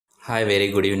Hi very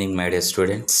good evening my dear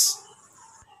students.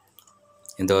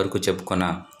 ఇంతవరకు చెప్పుకున్న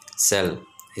cell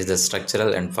is the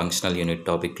structural and functional unit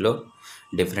టాపిక్లో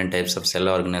different types of cell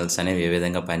organelles అనేవి ఏ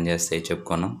విధంగా పనిచేస్తాయి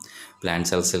చెప్పుకున్నాం. ప్లాంట్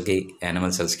సెల్స్కి,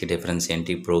 యానిమల్ సెల్స్కి డిఫరెన్స్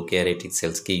ఏంటి, ప్రోక్యారియోటిక్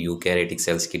సెల్స్కి, యూక్యారియోటిక్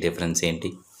సెల్స్కి డిఫరెన్స్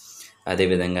ఏంటి,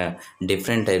 అదేవిధంగా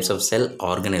different types of cell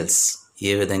organelles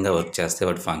ఏ విధంగా వర్క్ చేస్తే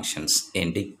వాటి ఫంక్షన్స్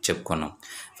ఏంటి చెప్పుకున్నాం.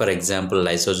 ఫర్ ఎగ్జాంపుల్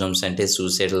లైసోజోమ్స్ అంటే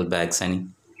సూసైడల్ బ్యాగ్స్ అని,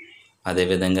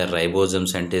 అదేవిధంగా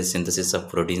రైబోజోమ్స్ అంటే సింథసిస్ ఆఫ్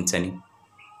ప్రోటీన్స్ అని,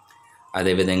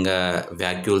 అదేవిధంగా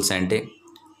వ్యాక్యూల్స్ అంటే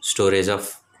storage of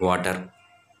water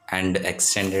and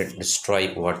extended destroy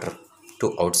water to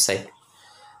out side.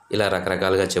 ఇలా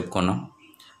రకరకాలుగా చెప్పుకున్నాం.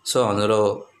 సో అందులో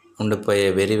ఉండిపోయే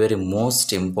very very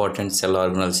most important cell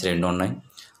organelles రెండు ఉన్నాయి.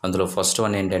 అందులో ఫస్ట్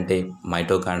వన్ ఏంటంటే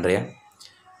మైటోకాండ్రియా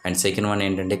అండ్ సెకండ్ వన్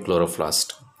ఏంటంటే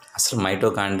క్లోరోప్లాస్ట్. అసలు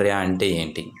మైటోకాండ్రియా అంటే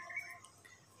ఏంటి?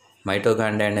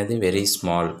 మైటోకాండ్రియా అనేది very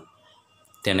small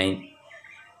తినై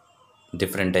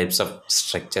different types of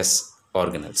structures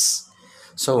organelles.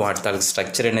 So వాటి తాలూకు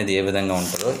స్ట్రక్చర్ అనేది ఏ విధంగా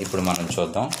ఉంటుందో ఇప్పుడు మనం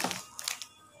చూద్దాం.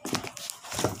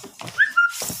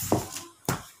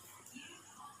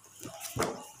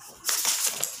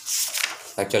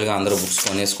 యాక్చువల్గా అందరూ బుక్స్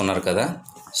కొనేసుకున్నారు కదా,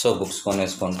 సో బుక్స్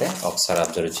కొనేసుకుంటే ఒకసారి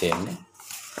అబ్జర్వ్ చేయండి.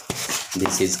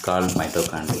 This is called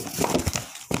mitochondria.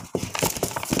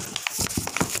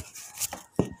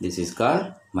 This is called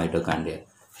mitochondria.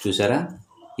 చూసారా,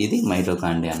 ఇది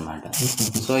మైటోకాండ్రియా అన్నమాట.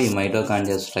 సో ఈ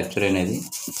మైటోకాండ్రియా స్ట్రక్చర్ అనేది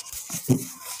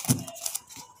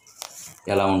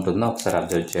ఎలా ఉంటుందో ఒకసారి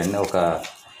అబ్జర్వ్ చేయండి. ఒక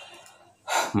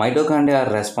mitochondria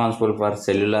are responsible for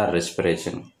cellular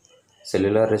respiration.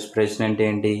 Cellular respiration అంటే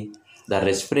ఏంటి? The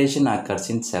respiration occurs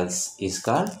in cells is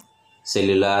called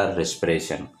cellular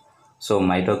respiration. So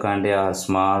mitochondria are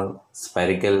small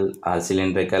spherical are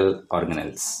cylindrical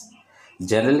organelles.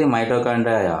 Generally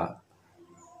mitochondria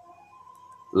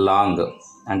long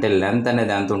అంటే length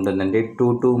అనేది ఎంత ఉంటుందంటే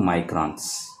 2 microns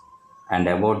and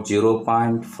about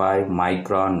 0.5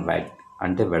 micron wide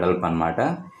అంటే వెడల్పు అనమాట.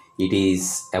 It is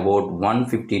about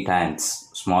 150 times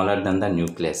smaller then the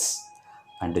nucleus.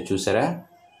 అంటే చూసారా,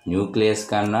 nucleus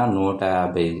కన్నా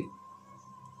 150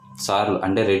 సార్లు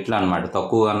అంటే రెట్లు అనమాట,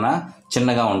 తక్కువ కన్నా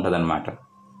చిన్నగా ఉంటుంది అనమాట.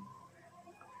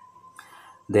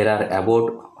 There are about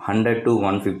 100 to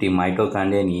 150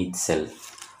 mitochondria in each cell.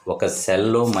 ఒక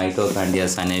సెల్లో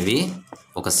మైటోకాండ్రియాస్ అనేవి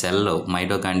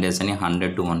 100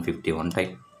 to 150 ఉంటాయి.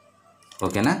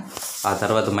 ఓకేనా? ఆ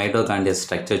తర్వాత మైటోకాండ్రియా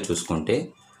స్ట్రక్చర్ చూసుకుంటే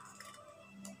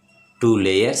 2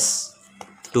 లేయర్స్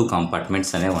 2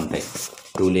 కంపార్ట్మెంట్స్ అనేవి ఉంటాయి.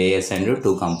 2 layers and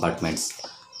 2 compartments.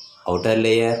 Outer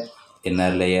layer,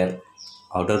 inner layer,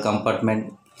 outer compartment,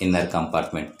 inner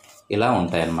compartment, ఇలా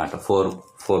ఉంటాయి అన్నమాట.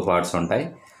 4 పార్ట్స్ ఉంటాయి.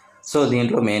 సో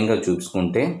దీంట్లో మెయిన్గా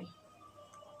చూసుకుంటే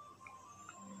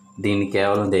దీన్ని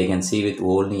కేవలం they can see with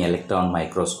only electron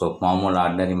microscope. మామూలు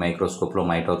ఆర్డినరీ మైక్రోస్కోప్లో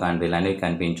మైటోకాండ్రియాలు అనేవి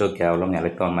కనిపించవు, కేవలం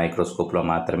ఎలక్ట్రాన్ మైక్రోస్కోప్లో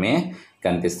మాత్రమే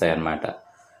కనిపిస్తాయి అన్నమాట.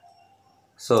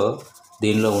 సో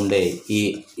దీనిలో ఉండే ఈ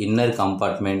ఇన్నర్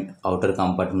కంపార్ట్మెంట్, అవుటర్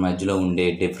కంపార్ట్మెంట్ మధ్యలో ఉండే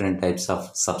డిఫరెంట్ టైప్స్ ఆఫ్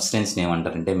సబ్స్టెన్స్ని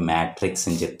ఏమంటారంటే మ్యాట్రిక్స్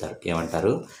అని చెప్తారు.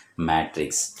 ఏమంటారు?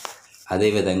 మ్యాట్రిక్స్.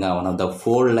 అదేవిధంగా one of the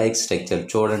fold like structure,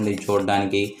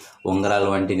 చూడడానికి ఉంగరాలు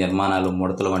వంటి నిర్మాణాలు,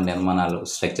 ముడతల వంటి నిర్మాణాలు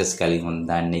స్ట్రక్చర్స్ కలిగి ఉంది.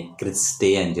 దాన్ని క్రిస్టే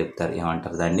అని చెప్తారు.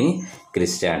 ఏమంటారు? దాన్ని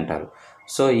క్రిస్టే అంటారు.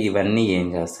 సో ఇవన్నీ ఏం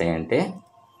చేస్తాయంటే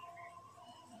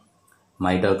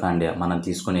మైటోకాండ్రియా మనం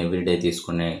ఎవ్రీడే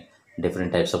తీసుకునే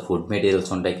different types of food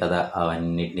materials ఉంటాయి కదా,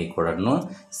 అవన్నిటినీ కూడాను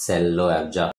సెల్లో అబ్జార్బ్